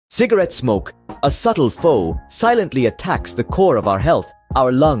Cigarette smoke, a subtle foe, silently attacks the core of our health,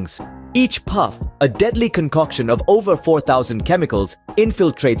 our lungs. Each puff, a deadly concoction of over 4,000 chemicals,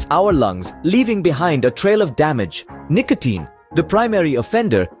 infiltrates our lungs, leaving behind a trail of damage. Nicotine, the primary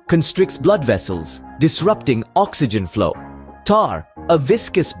offender, constricts blood vessels, disrupting oxygen flow. Tar, a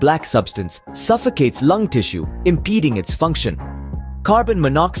viscous black substance, suffocates lung tissue, impeding its function. Carbon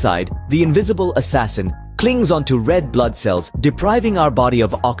monoxide, the invisible assassin, clings onto red blood cells, depriving our body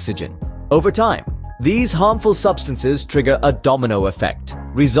of oxygen. Over time, these harmful substances trigger a domino effect,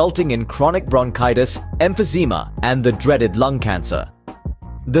 resulting in chronic bronchitis, emphysema, and the dreaded lung cancer.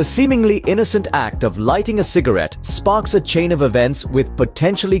 The seemingly innocent act of lighting a cigarette sparks a chain of events with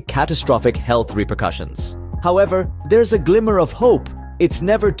potentially catastrophic health repercussions. However, there's a glimmer of hope. It's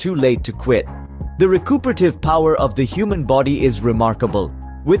never too late to quit. The recuperative power of the human body is remarkable.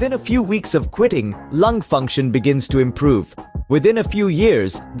 Within a few weeks of quitting, lung function begins to improve. Within a few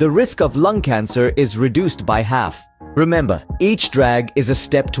years, the risk of lung cancer is reduced by half. Remember, each drag is a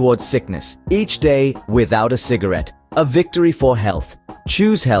step towards sickness. Each day without a cigarette, a victory for health.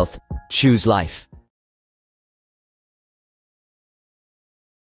 Choose health, choose life.